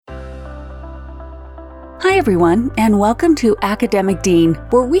Hi, everyone, and welcome to Academic Dean,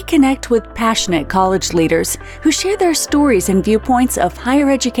 where we connect with passionate college leaders who share their stories and viewpoints of higher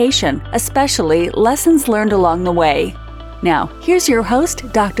education, especially lessons learned along the way. Now, here's your host,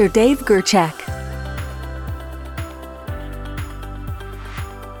 Dr. Dave Gerchak.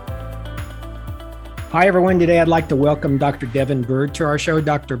 Hi, everyone. Today, I'd like to welcome Dr. Devin Bird to our show.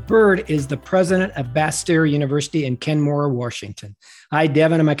 Dr. Bird is the president of Bastyr University in Kenmore, Washington. Hi,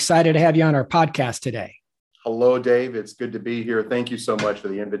 Devin. I'm excited to have you on our podcast today. Hello, Dave. It's good to be here. Thank you so much for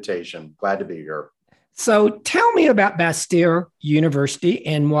the invitation. Glad to be here. So tell me about Bastyr University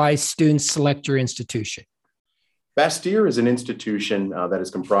and why students select your institution. Bastyr is an institution that is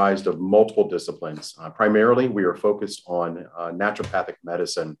comprised of multiple disciplines. Primarily, we are focused on naturopathic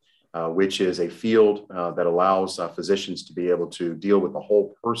medicine, which is a field that allows physicians to be able to deal with the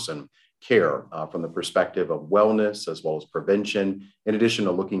whole person care from the perspective of wellness as well as prevention, in addition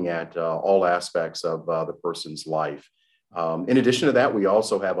to looking at all aspects of the person's life. In addition to that, we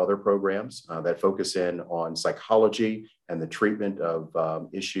also have other programs that focus in on psychology and the treatment of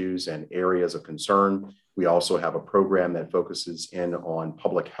issues and areas of concern. We also have a program that focuses in on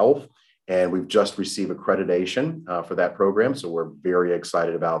public health, and we've just received accreditation for that program, so we're very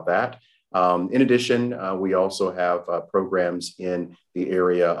excited about that. In addition, we also have programs in the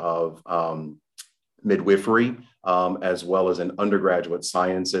area of midwifery, as well as in undergraduate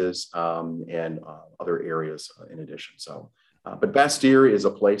sciences and other areas in addition. But Bastyr is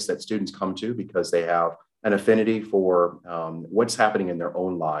a place that students come to because they have an affinity for what's happening in their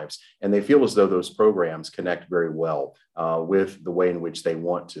own lives. And they feel as though those programs connect very well with the way in which they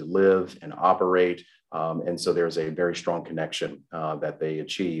want to live and operate. And so there's a very strong connection that they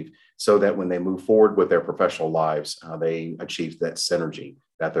achieve so that when they move forward with their professional lives, they achieve that synergy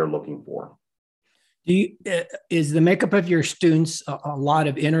that they're looking for. Is the makeup of your students a lot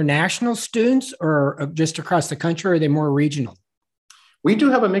of international students or just across the country, or are they more regional? We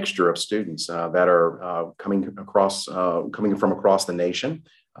do have a mixture of students that are coming from across the nation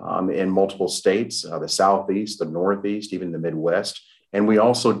in multiple states, the Southeast, the Northeast, even the Midwest. And we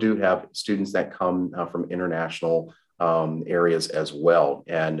also do have students that come from international areas as well.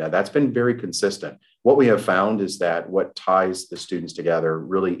 And that's been very consistent. What we have found is that what ties the students together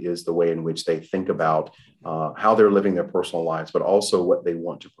really is the way in which they think about how they're living their personal lives, but also what they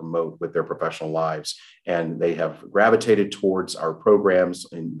want to promote with their professional lives. And they have gravitated towards our programs,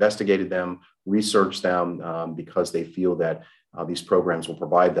 investigated them, researched them because they feel that these programs will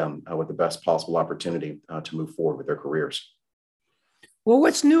provide them with the best possible opportunity to move forward with their careers. Well,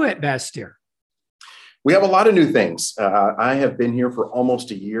 what's new at Bastyr? We have a lot of new things. I have been here for almost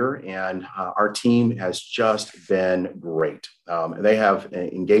a year, and our team has just been great. They have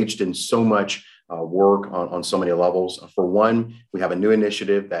engaged in so much work on so many levels. For one, we have a new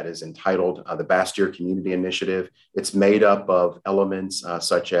initiative that is entitled the Bastyr Community Initiative. It's made up of elements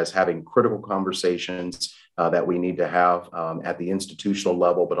such as having critical conversations that we need to have at the institutional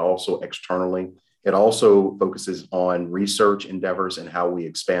level, but also externally. It also focuses on research endeavors and how we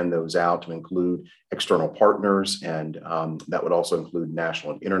expand those out to include external partners, and that would also include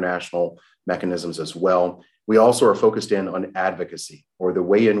national and international mechanisms as well. We also are focused in on advocacy, or the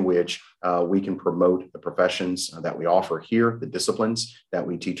way in which we can promote the professions that we offer here, the disciplines that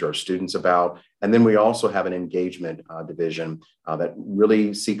we teach our students about. And then we also have an engagement division that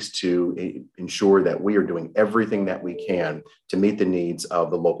really seeks to ensure that we are doing everything that we can to meet the needs of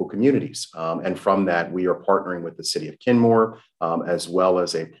the local communities. And from that, we are partnering with the city of Kenmore, as well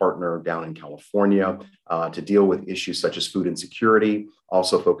as a partner down in California to deal with issues such as food insecurity,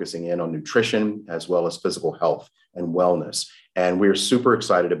 also focusing in on nutrition, as well as physical health and wellness. And we're super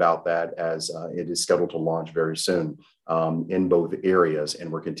excited about that as it is scheduled to launch very soon in both areas, and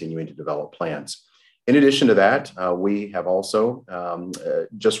we're continuing to develop plans. In addition to that, we have also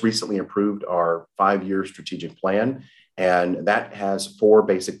just recently approved our 5-year strategic plan, and that has 4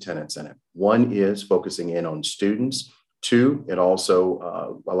 basic tenets in it. One is focusing in on students. 2, it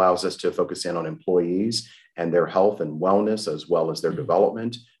also allows us to focus in on employees and their health and wellness, as well as their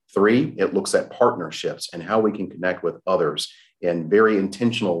development. 3, it looks at partnerships and how we can connect with others in very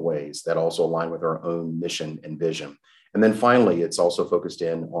intentional ways that also align with our own mission and vision. And then finally, it's also focused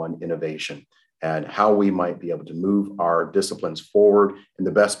in on innovation and how we might be able to move our disciplines forward in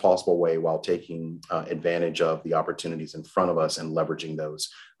the best possible way while taking advantage of the opportunities in front of us and leveraging those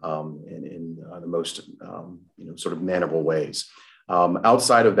in the most sort of manageable ways.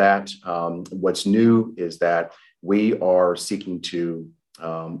 Outside of that, what's new is that we are seeking to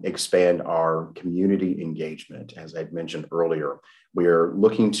expand our community engagement. As I'd mentioned earlier, we are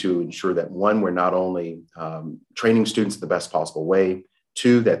looking to ensure that, one, we're not only training students the best possible way,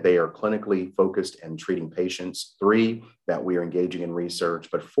 2, that they are clinically focused and treating patients. 3, that we are engaging in research.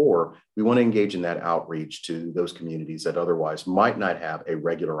 But 4, we want to engage in that outreach to those communities that otherwise might not have a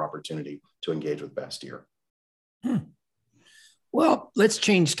regular opportunity to engage with Bastyr. Well, let's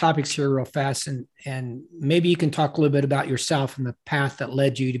change topics here real fast. And maybe you can talk a little bit about yourself and the path that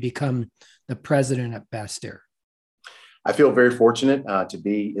led you to become the president at Bastyr. I feel very fortunate to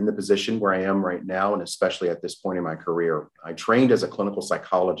be in the position where I am right now, and especially at this point in my career. I trained as a clinical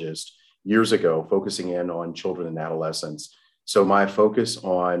psychologist years ago, focusing in on children and adolescents. So my focus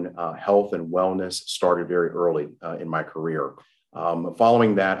on health and wellness started very early in my career.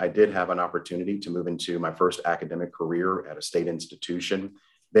 Following that, I did have an opportunity to move into my first academic career at a state institution,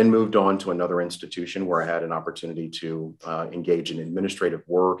 then moved on to another institution where I had an opportunity to engage in administrative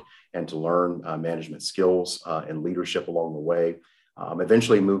work and to learn management skills and leadership along the way.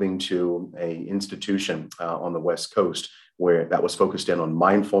 Eventually moving to an institution on the West Coast where that was focused in on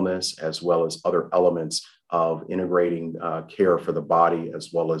mindfulness as well as other elements of integrating care for the body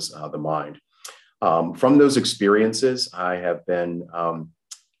as well as the mind. From those experiences, I have been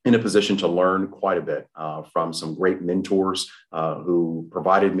in a position to learn quite a bit from some great mentors who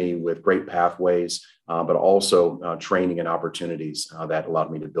provided me with great pathways, but also training and opportunities that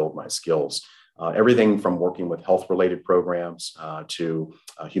allowed me to build my skills. Everything from working with health-related programs to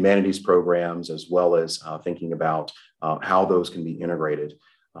humanities programs, as well as thinking about how those can be integrated.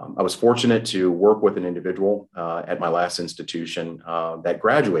 I was fortunate to work with an individual at my last institution that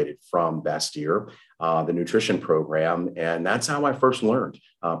graduated from Bastyr, the nutrition program, and that's how I first learned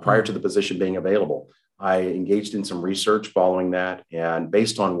prior to the position being available. I engaged in some research following that, and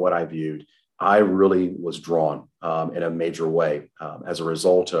based on what I viewed, I really was drawn in a major way as a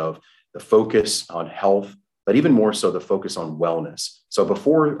result of the focus on health, but even more so the focus on wellness. So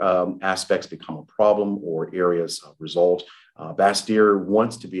before aspects become a problem or areas result, Bastyr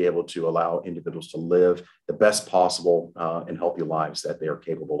wants to be able to allow individuals to live the best possible and healthy lives that they are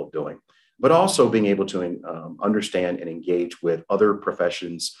capable of doing, but also being able to understand and engage with other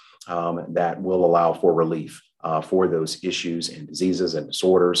professions that will allow for relief for those issues and diseases and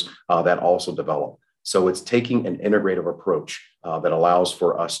disorders that also develop. So it's taking an integrative approach that allows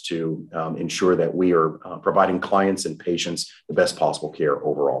for us to ensure that we are providing clients and patients the best possible care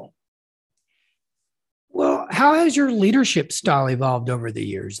overall. Well, how has your leadership style evolved over the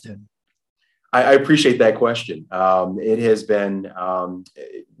years then? I appreciate that question. It has been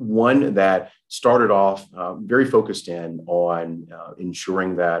one that started off very focused in on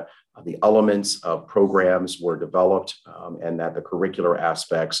ensuring that the elements of programs were developed and that the curricular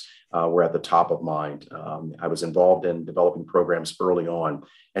aspects were at the top of mind. I was involved in developing programs early on.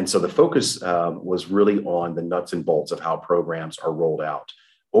 And so the focus was really on the nuts and bolts of how programs are rolled out.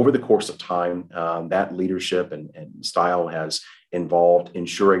 Over the course of time, that leadership and style has involved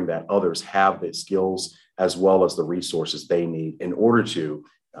ensuring that others have the skills as well as the resources they need in order to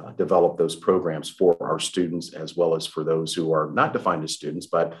develop those programs for our students, as well as for those who are not defined as students,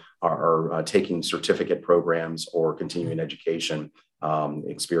 but are taking certificate programs or continuing education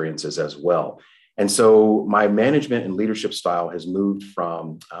experiences as well. And so my management and leadership style has moved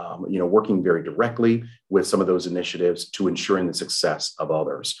from, working very directly with some of those initiatives to ensuring the success of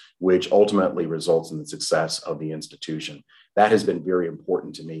others, which ultimately results in the success of the institution. That has been very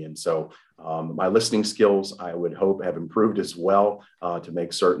important to me. And so my listening skills, I would hope, have improved as well to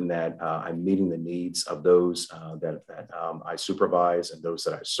make certain that I'm meeting the needs of those that I supervise and those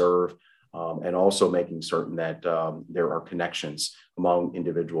that I serve. And also making certain that there are connections among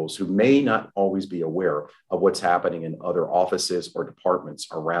individuals who may not always be aware of what's happening in other offices or departments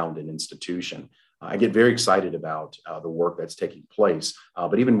around an institution. I get very excited about the work that's taking place,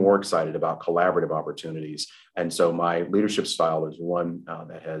 but even more excited about collaborative opportunities. And so my leadership style is one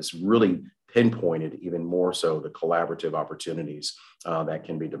that has really pinpointed even more so the collaborative opportunities that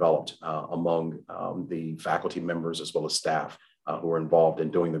can be developed among the faculty members as well as staff who are involved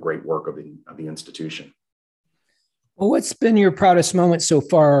in doing the great work of the institution. Well, what's been your proudest moment so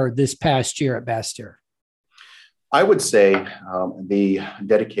far this past year at Bastyr? I would say the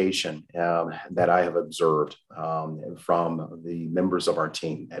dedication that I have observed from the members of our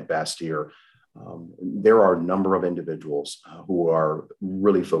team at Bastyr. There are a number of individuals who are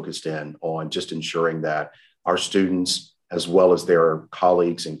really focused in on just ensuring that our students, as well as their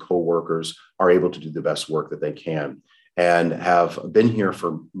colleagues and coworkers, are able to do the best work that they can, and have been here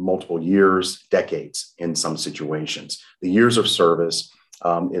for multiple years, decades in some situations. The years of service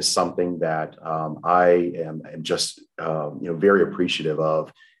is something that I am just very appreciative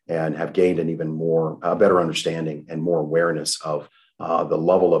of, and have gained an even more better understanding and more awareness of the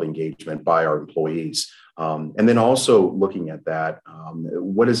level of engagement by our employees. And then also looking at that,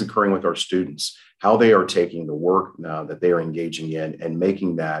 what is occurring with our students, how they are taking the work that they are engaging in and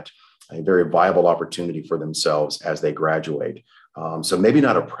making that a very viable opportunity for themselves as they graduate. So maybe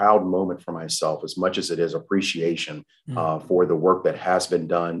not a proud moment for myself as much as it is appreciation for the work that has been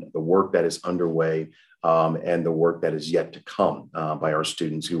done, the work that is underway, and the work that is yet to come by our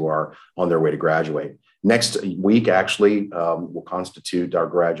students who are on their way to graduate. Next week, actually, will constitute our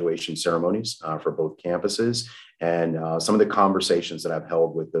graduation ceremonies for both campuses. And some of the conversations that I've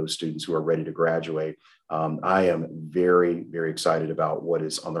held with those students who are ready to graduate, I am very, very excited about what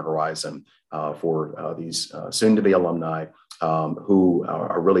is on the horizon for these soon-to-be alumni who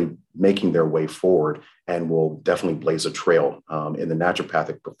are really making their way forward and will definitely blaze a trail in the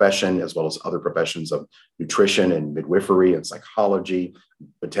naturopathic profession, as well as other professions of nutrition and midwifery and psychology,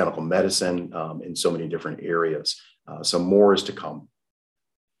 botanical medicine, in so many different areas. So more is to come.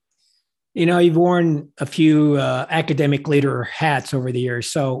 You know, you've worn a few academic leader hats over the years.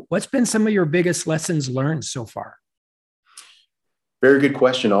 So what's been some of your biggest lessons learned so far? Very good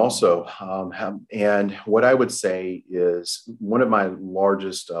question also. And what I would say is one of my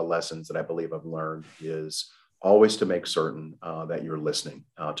largest lessons that I believe I've learned is always to make certain that you're listening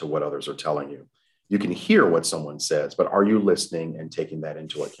to what others are telling you. You can hear what someone says, but are you listening and taking that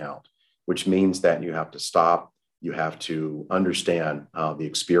into account? Which means that you have to stop. You have to understand the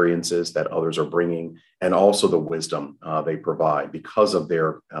experiences that others are bringing and also the wisdom they provide because of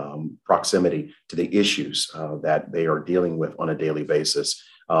their proximity to the issues that they are dealing with on a daily basis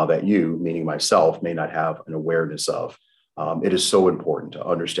that you, meaning myself, may not have an awareness of. It is so important to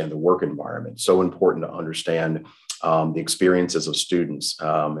understand the work environment, so important to understand the experiences of students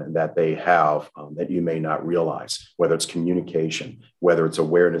that they have that you may not realize, whether it's communication, whether it's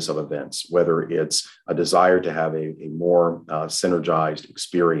awareness of events, whether it's a desire to have a more synergized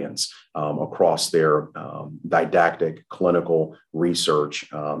experience across their didactic, clinical, research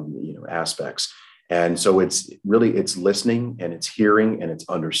aspects. And so it's listening and it's hearing and it's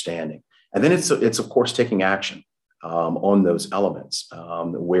understanding. And then it's of course taking action on those elements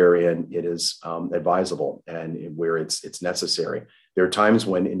wherein it is advisable and where it's necessary. There are times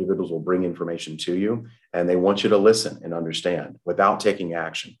when individuals will bring information to you and they want you to listen and understand without taking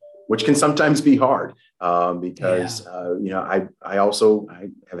action, which can sometimes be hard because I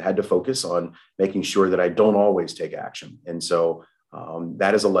have had to focus on making sure that I don't always take action. And so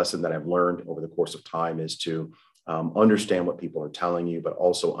that is a lesson that I've learned over the course of time, is to understand what people are telling you, but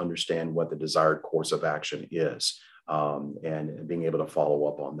also understand what the desired course of action is. And being able to follow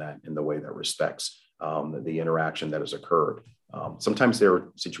up on that in the way that respects the interaction that has occurred. Sometimes there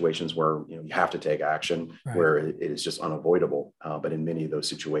are situations where you have to take action, right, where it is just unavoidable. But in many of those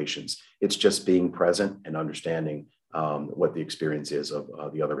situations, it's just being present and understanding what the experience is of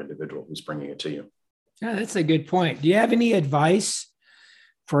the other individual who's bringing it to you. Yeah, that's a good point. Do you have any advice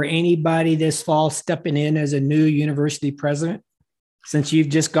for anybody this fall stepping in as a new university president, since you've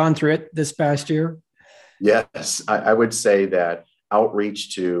just gone through it this past year? Yes, I would say that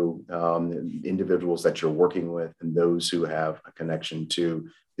outreach to individuals that you're working with and those who have a connection to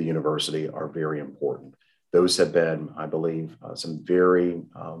the university are very important. Those have been, I believe, some very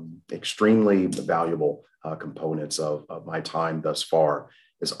extremely valuable components of my time thus far,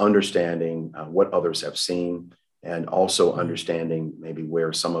 is understanding what others have seen and also understanding maybe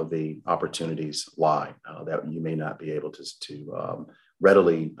where some of the opportunities lie that you may not be able to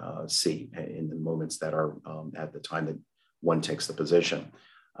readily see in the moments that are at the time that one takes the position.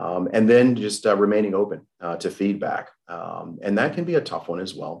 And then just remaining open to feedback. And that can be a tough one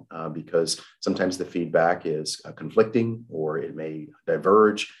as well, because sometimes the feedback is conflicting or it may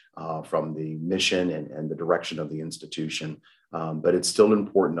diverge from the mission and the direction of the institution. But it's still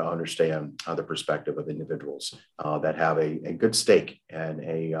important to understand the perspective of individuals that have a good stake and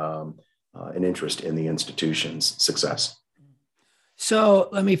an interest in the institution's success. So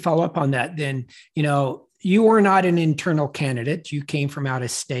let me follow up on that then. You were not an internal candidate. You came from out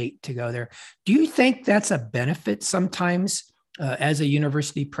of state to go there. Do you think that's a benefit sometimes as a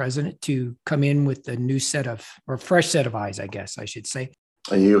university president to come in with a new set of, or fresh set of eyes, I guess I should say?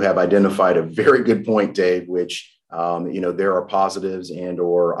 You have identified a very good point, Dave, which, there are positives and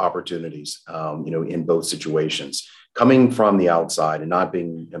or opportunities, in both situations. Coming from the outside and not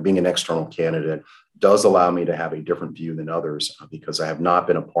being an external candidate does allow me to have a different view than others because I have not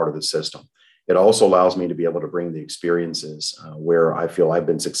been a part of the system. It also allows me to be able to bring the experiences where I feel I've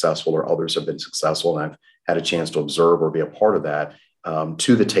been successful or others have been successful, and I've had a chance to observe or be a part of that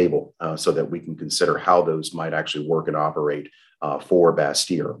to the table so that we can consider how those might actually work and operate for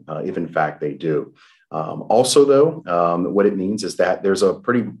Bastyr, if in fact they do. Also, though, what it means is that there's a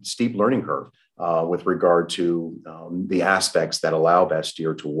pretty steep learning curve with regard to the aspects that allow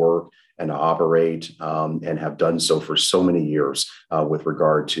Bastyr to work and to operate and have done so for so many years with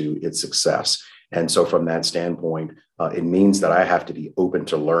regard to its success. And so from that standpoint, it means that I have to be open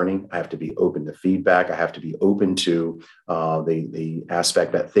to learning. I have to be open to feedback. I have to be open to the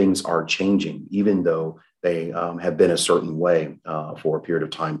aspect that things are changing, even though they have been a certain way for a period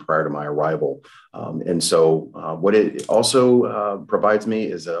of time prior to my arrival. And so what it also provides me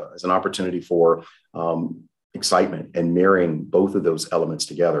is an opportunity for excitement and marrying both of those elements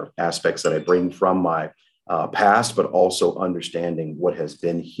together, aspects that I bring from my past, but also understanding what has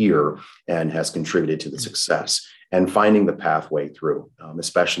been here and has contributed to the success and finding the pathway through,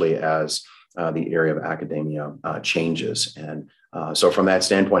 especially as the area of academia changes. And so from that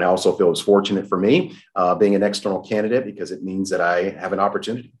standpoint, I also feel it's fortunate for me being an external candidate because it means that I have an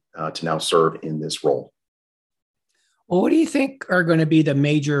opportunity to now serve in this role. Well, what do you think are going to be the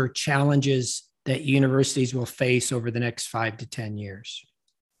major challenges that universities will face over the next 5 to 10 years?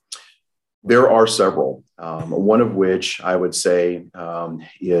 There are several, one of which I would say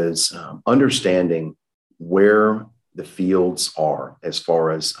is understanding where the fields are as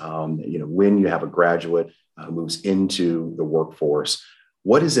far as, when you have a graduate moves into the workforce,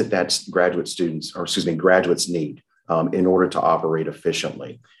 what is it that graduates need in order to operate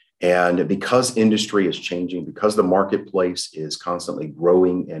efficiently? And because industry is changing, because the marketplace is constantly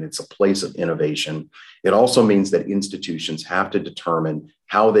growing and it's a place of innovation, it also means that institutions have to determine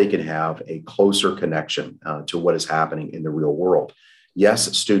how they can have a closer connection to what is happening in the real world.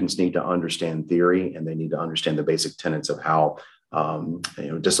 Yes, students need to understand theory and they need to understand the basic tenets of how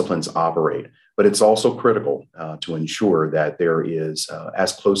disciplines operate. But it's also critical to ensure that there is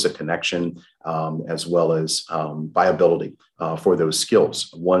as close a connection as well as viability for those skills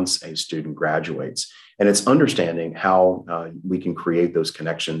once a student graduates. And it's understanding how we can create those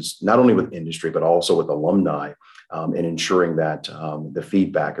connections, not only with industry, but also with alumni, and ensuring that the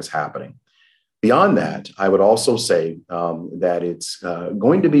feedback is happening. Beyond that, I would also say that it's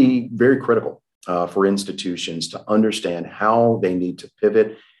going to be very critical for institutions to understand how they need to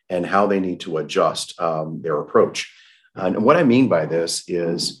pivot and how they need to adjust their approach. And what I mean by this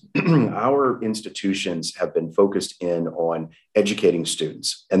is our institutions have been focused in on educating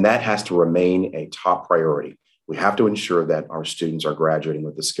students, and that has to remain a top priority. We have to ensure that our students are graduating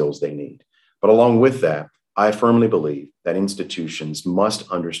with the skills they need. But along with that, I firmly believe that institutions must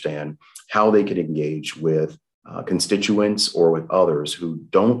understand how they can engage with constituents or with others who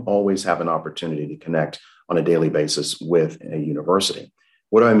don't always have an opportunity to connect on a daily basis with a university.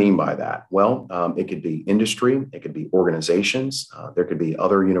 What do I mean by that? Well, it could be industry, it could be organizations, there could be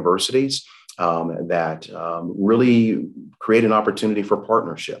other universities that really create an opportunity for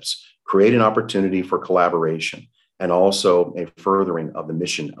partnerships, create an opportunity for collaboration, and also a furthering of the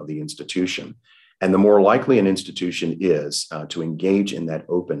mission of the institution. And the more likely an institution is to engage in that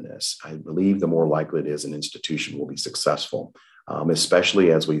openness, I believe the more likely it is an institution will be successful,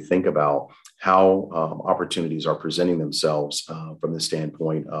 especially as we think about how opportunities are presenting themselves from the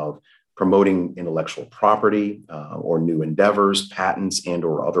standpoint of promoting intellectual property or new endeavors, patents and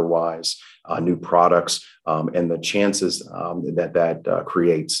or otherwise, new products, and the chances that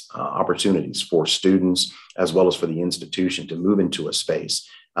creates opportunities for students as well as for the institution to move into a space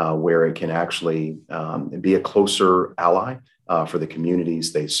where it can actually be a closer ally for the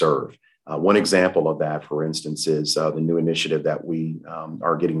communities they serve. One example of that, for instance, is the new initiative that we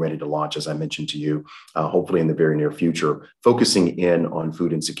are getting ready to launch, as I mentioned to you, hopefully in the very near future, focusing in on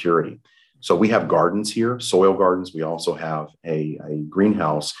food insecurity. So we have gardens here, soil gardens. We also have a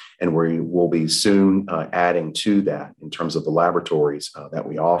greenhouse, and we will be soon adding to that in terms of the laboratories that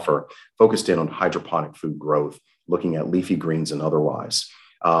we offer, focused in on hydroponic food growth, looking at leafy greens and otherwise.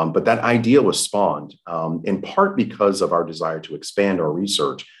 But that idea was spawned in part because of our desire to expand our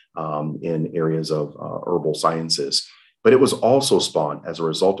research in areas of herbal sciences. But it was also spawned as a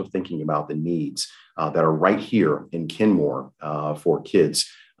result of thinking about the needs that are right here in Kenmore for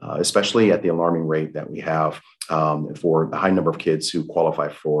kids, especially at the alarming rate that we have for the high number of kids who qualify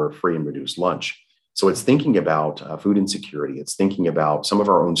for free and reduced lunch. So it's thinking about food insecurity. It's thinking about some of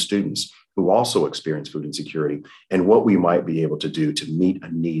our own students who also experience food insecurity and what we might be able to do to meet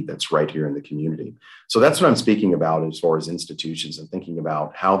a need that's right here in the community. So that's what I'm speaking about as far as institutions and thinking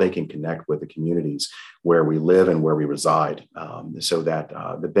about how they can connect with the communities where we live and where we reside, so that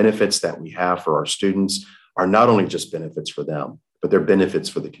the benefits that we have for our students are not only just benefits for them, but they're benefits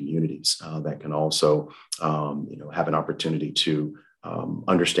for the communities that can also have an opportunity to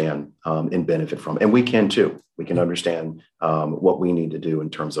understand and benefit from. And we can too. We can understand what we need to do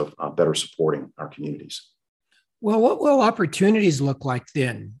in terms of better supporting our communities. Well, what will opportunities look like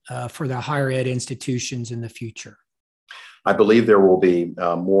then for the higher ed institutions in the future? I believe there will be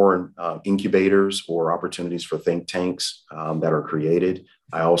more incubators or opportunities for think tanks that are created.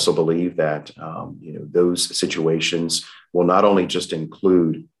 I also believe that those situations will not only just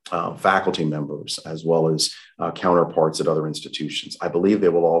include faculty members as well as counterparts at other institutions. I believe they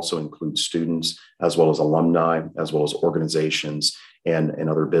will also include students as well as alumni, as well as organizations and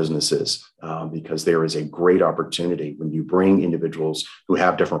other businesses, because there is a great opportunity when you bring individuals who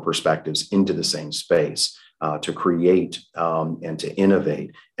have different perspectives into the same space to create and to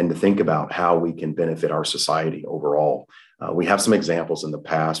innovate and to think about how we can benefit our society overall. We have some examples in the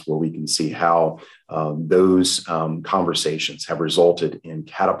past where we can see how those conversations have resulted in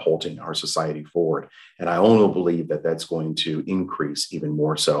catapulting our society forward. And I only believe that that's going to increase even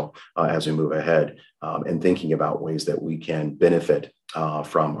more so as we move ahead and thinking about ways that we can benefit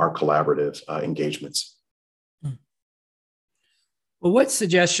from our collaborative engagements. Well, what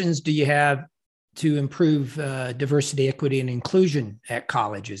suggestions do you have to improve diversity, equity, and inclusion at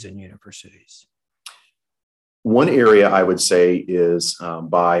colleges and universities? One area I would say is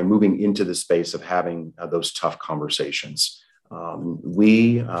by moving into the space of having those tough conversations.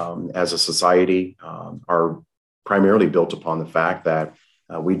 We, as a society, are primarily built upon the fact that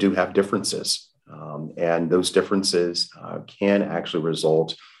we do have differences. And those differences can actually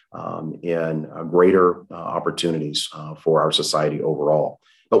result in greater opportunities for our society overall.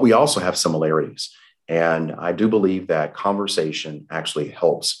 But we also have similarities. And I do believe that conversation actually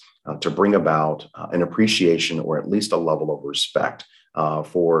helps to bring about an appreciation or at least a level of respect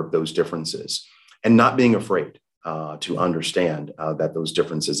for those differences and not being afraid to understand that those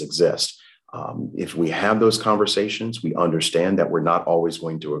differences exist. If we have those conversations, we understand that we're not always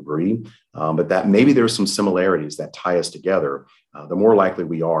going to agree, but that maybe there's some similarities that tie us together, the more likely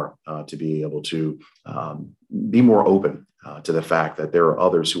we are to be able to be more open to the fact that there are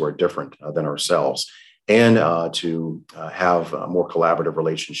others who are different than ourselves, and to have more collaborative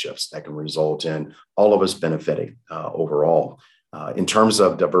relationships that can result in all of us benefiting overall. In terms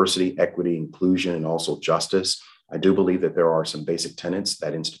of diversity, equity, inclusion, and also justice, I do believe that there are some basic tenets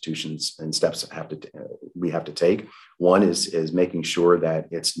that institutions and steps we have to take. One is making sure that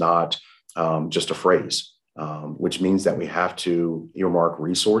it's not just a phrase, which means that we have to earmark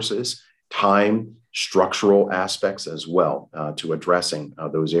resources, time, structural aspects as well to addressing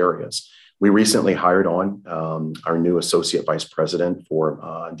those areas. We recently hired on our new associate vice president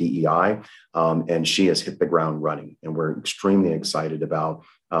for DEI, and she has hit the ground running. And we're extremely excited about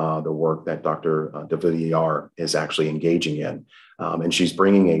the work that Dr. de Villiers is actually engaging in. And she's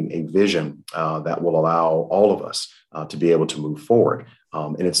bringing a vision that will allow all of us to be able to move forward.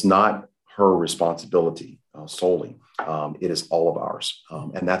 And it's not her responsibility solely. It is all of ours.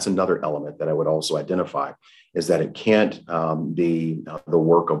 And that's another element that I would also identify, is that it can't be the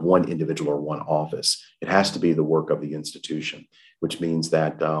work of one individual or one office. It has to be the work of the institution, which means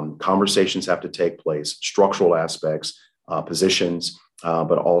that conversations have to take place, structural aspects, positions,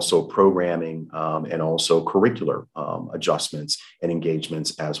 but also programming and also curricular adjustments and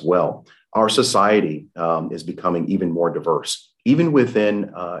engagements as well. Our society is becoming even more diverse, even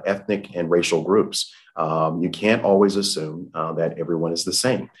within ethnic and racial groups. You can't always assume that everyone is the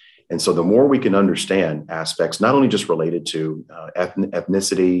same. And so the more we can understand aspects, not only just related to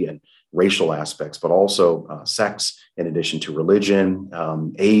ethnicity and racial aspects, but also sex, in addition to religion,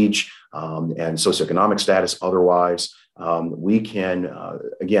 age, and socioeconomic status otherwise, we can,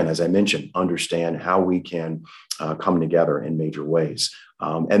 again, as I mentioned, understand how we can come together in major ways.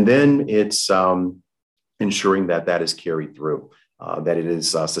 And then it's ensuring that that is carried through, that it is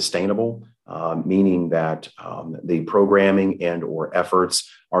sustainable, meaning that the programming and or efforts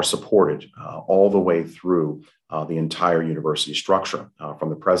are supported all the way through the entire university structure, from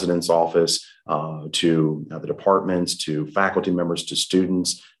the president's office to the departments, to faculty members, to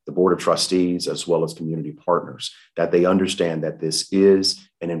students, the board of trustees, as well as community partners, that they understand that this is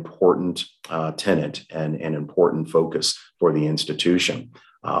an important tenet and an important focus for the institution.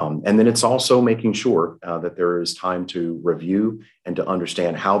 And then it's also making sure that there is time to review and to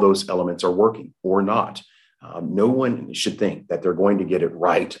understand how those elements are working or not. No one should think that they're going to get it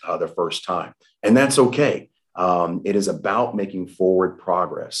right the first time, and that's okay. It is about making forward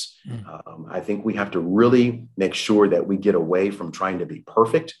progress. I think we have to really make sure that we get away from trying to be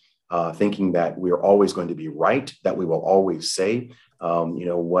perfect, thinking that we are always going to be right, that we will always say,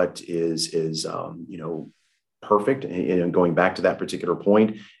 what is perfect, and going back to that particular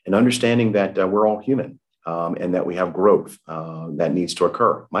point, and understanding that we're all human and that we have growth that needs to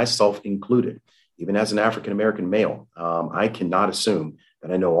occur, myself included. Even as an African-American male, I cannot assume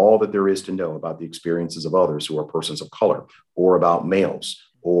that I know all that there is to know about the experiences of others who are persons of color, or about males,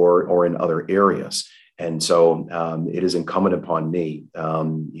 or in other areas. And so it is incumbent upon me,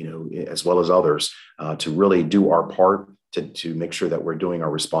 as well as others, to really do our part to make sure that we're doing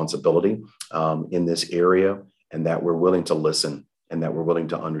our responsibility in this area, and that we're willing to listen, and that we're willing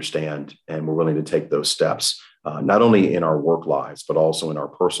to understand, and we're willing to take those steps, not only in our work lives, but also in our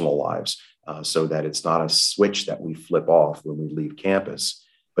personal lives, so that it's not a switch that we flip off when we leave campus,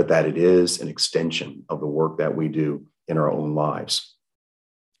 but that it is an extension of the work that we do in our own lives.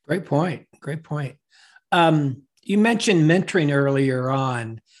 Great point. Great point. You mentioned mentoring earlier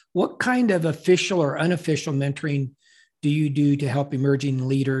on. What kind of official or unofficial mentoring do you do to help emerging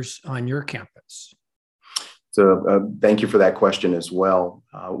leaders on your campus? So thank you for that question as well.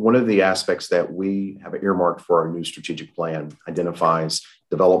 One of the aspects that we have earmarked for our new strategic plan identifies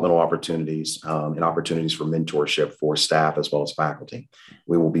developmental opportunities and opportunities for mentorship for staff as well as faculty.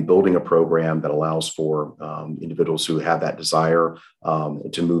 We will be building a program that allows for individuals who have that desire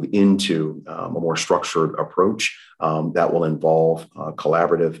to move into a more structured approach that will involve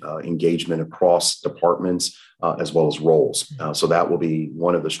collaborative engagement across departments as well as roles. So that will be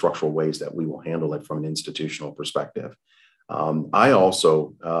one of the structural ways that we will handle it from an institutional perspective. I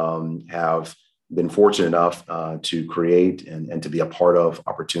also have been fortunate enough to create and to be a part of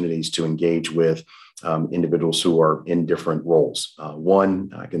opportunities to engage with individuals who are in different roles.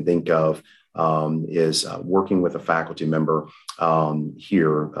 One I can think of is working with a faculty member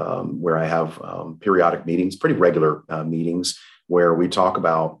here, where I have periodic meetings, pretty regular meetings, where we talk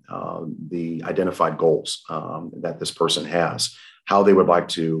about the identified goals that this person has, how they would like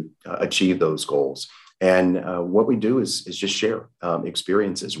to achieve those goals. And what we do is just share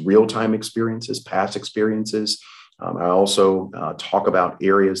experiences, real-time experiences, past experiences. I also talk about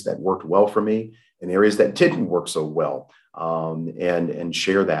areas that worked well for me and areas that didn't work so well, and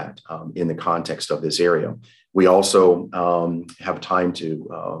share that in the context of this area. We also have time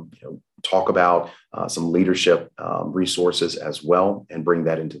to talk about some leadership resources as well, and bring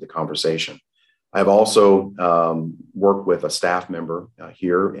that into the conversation. I've also worked with a staff member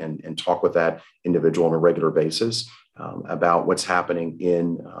here and talk with that individual on a regular basis about what's happening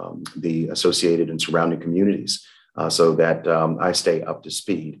in the associated and surrounding communities, so that I stay up to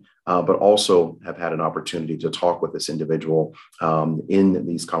speed, but also have had an opportunity to talk with this individual in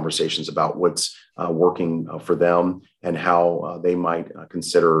these conversations about what's working for them, and how they might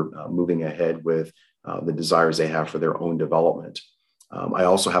consider moving ahead with the desires they have for their own development. I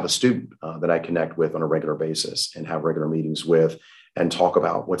also have a student that I connect with on a regular basis and have regular meetings with, and talk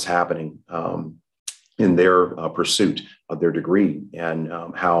about what's happening in their pursuit of their degree, and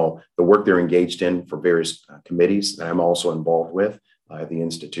how the work they're engaged in for various committees that I'm also involved with at the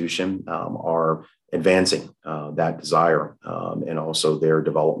institution are advancing that desire and also their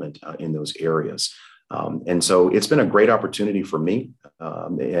development in those areas. And so it's been a great opportunity for me,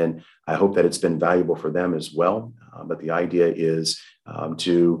 and I hope that it's been valuable for them as well. But the idea is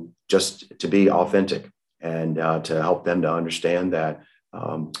to be authentic, and to help them to understand that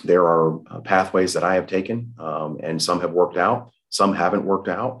there are pathways that I have taken, and some have worked out, some haven't worked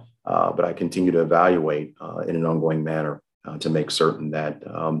out, but I continue to evaluate in an ongoing manner to make certain that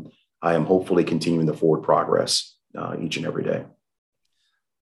I am hopefully continuing the forward progress each and every day.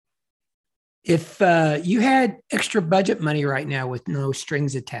 If you had extra budget money right now with no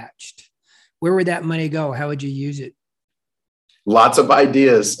strings attached, where would that money go? How would you use it? Lots of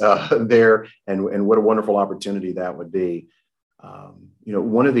ideas there, and what a wonderful opportunity that would be.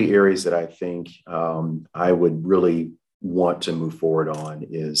 One of the areas that I think I would really want to move forward on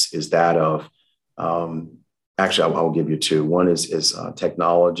is that of, actually, I'll give you two. One is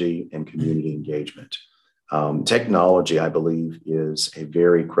technology and community engagement. Technology, I believe, is a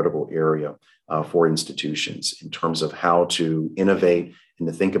very critical area for institutions in terms of how to innovate and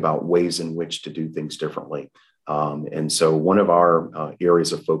to think about ways in which to do things differently. And so one of our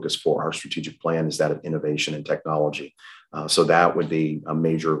areas of focus for our strategic plan is that of innovation and technology. So that would be a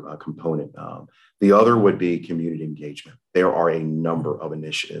major component. The other would be community engagement. There are a number of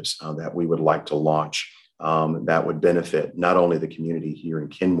initiatives that we would like to launch that would benefit not only the community here in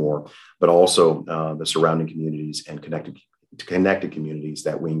Kenmore, but also the surrounding communities and connected communities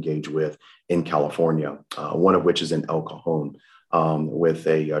that we engage with in California, one of which is in El Cajon with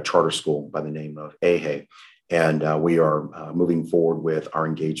a charter school by the name of AHE. And we are moving forward with our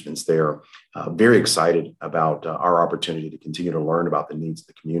engagements there. Very excited about our opportunity to continue to learn about the needs of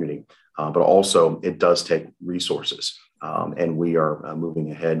the community, but also it does take resources. And we are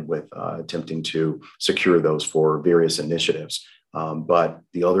moving ahead with attempting to secure those for various initiatives. But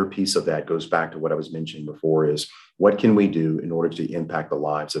the other piece of that goes back to what I was mentioning before is what can we do in order to impact the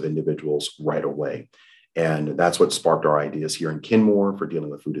lives of individuals right away? And that's what sparked our ideas here in Kenmore for dealing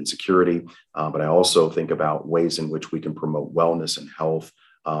with food insecurity. But I also think about ways in which we can promote wellness and health.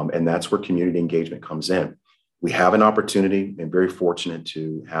 And that's where community engagement comes in. We have an opportunity and very fortunate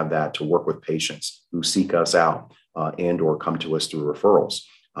to have that to work with patients who seek us out and or come to us through referrals.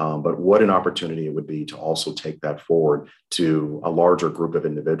 But what an opportunity it would be to also take that forward to a larger group of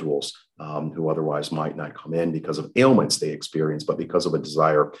individuals who otherwise might not come in because of ailments they experience, but because of a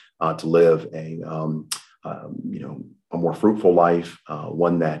desire to live a more fruitful life,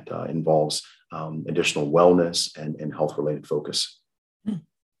 one that involves additional wellness and health-related focus.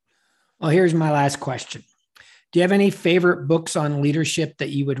 Well, here's my last question. Do you have any favorite books on leadership that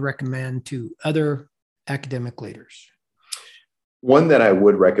you would recommend to other academic leaders? One that I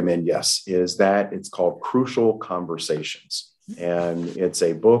would recommend, yes, is that it's called Crucial Conversations. And it's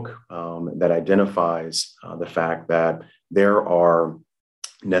a book that identifies the fact that there are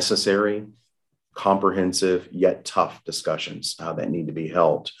necessary, comprehensive, yet tough discussions that need to be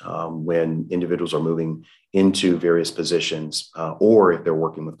held when individuals are moving into various positions or if they're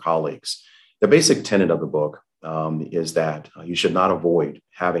working with colleagues. The basic tenet of the book is that you should not avoid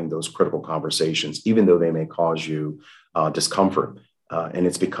having those critical conversations, even though they may cause you discomfort. And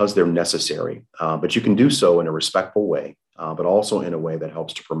it's because they're necessary. But you can do so in a respectful way, but also in a way that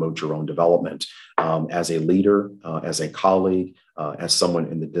helps to promote your own development as a leader, as a colleague, as someone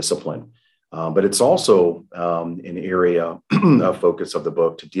in the discipline. But it's also an area of focus of the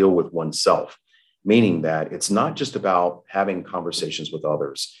book to deal with oneself, meaning that it's not just about having conversations with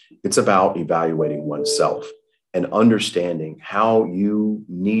others. It's about evaluating oneself and understanding how you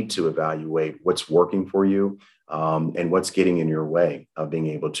need to evaluate what's working for you and what's getting in your way of being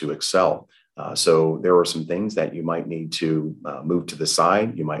able to excel. So there are some things that you might need to move to the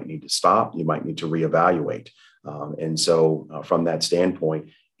side. You might need to stop. You might need to reevaluate. And so from that standpoint,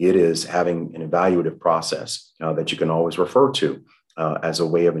 it is having an evaluative process that you can always refer to as a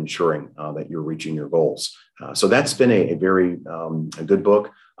way of ensuring that you're reaching your goals. So that's been a very a good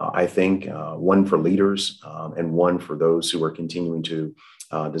book. I think one for leaders and one for those who are continuing to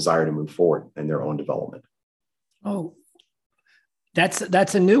desire to move forward in their own development. Oh,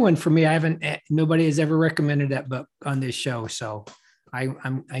 that's a new one for me. Nobody has ever recommended that book on this show. So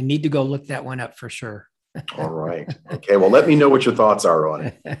I need to go look that one up for sure. All right. Okay. Well, let me know what your thoughts are on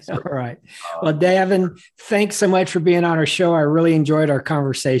it. All right. Well, Devin, thanks so much for being on our show. I really enjoyed our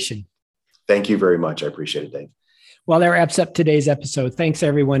conversation. Thank you very much. I appreciate it, Dave. Well, that wraps up today's episode. Thanks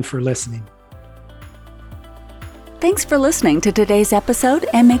everyone for listening. Thanks for listening to today's episode,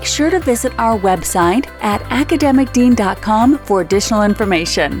 and make sure to visit our website at academicdean.com for additional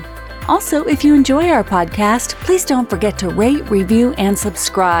information. Also, if you enjoy our podcast, please don't forget to rate, review, and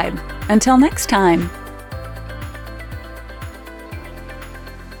subscribe. Until next time.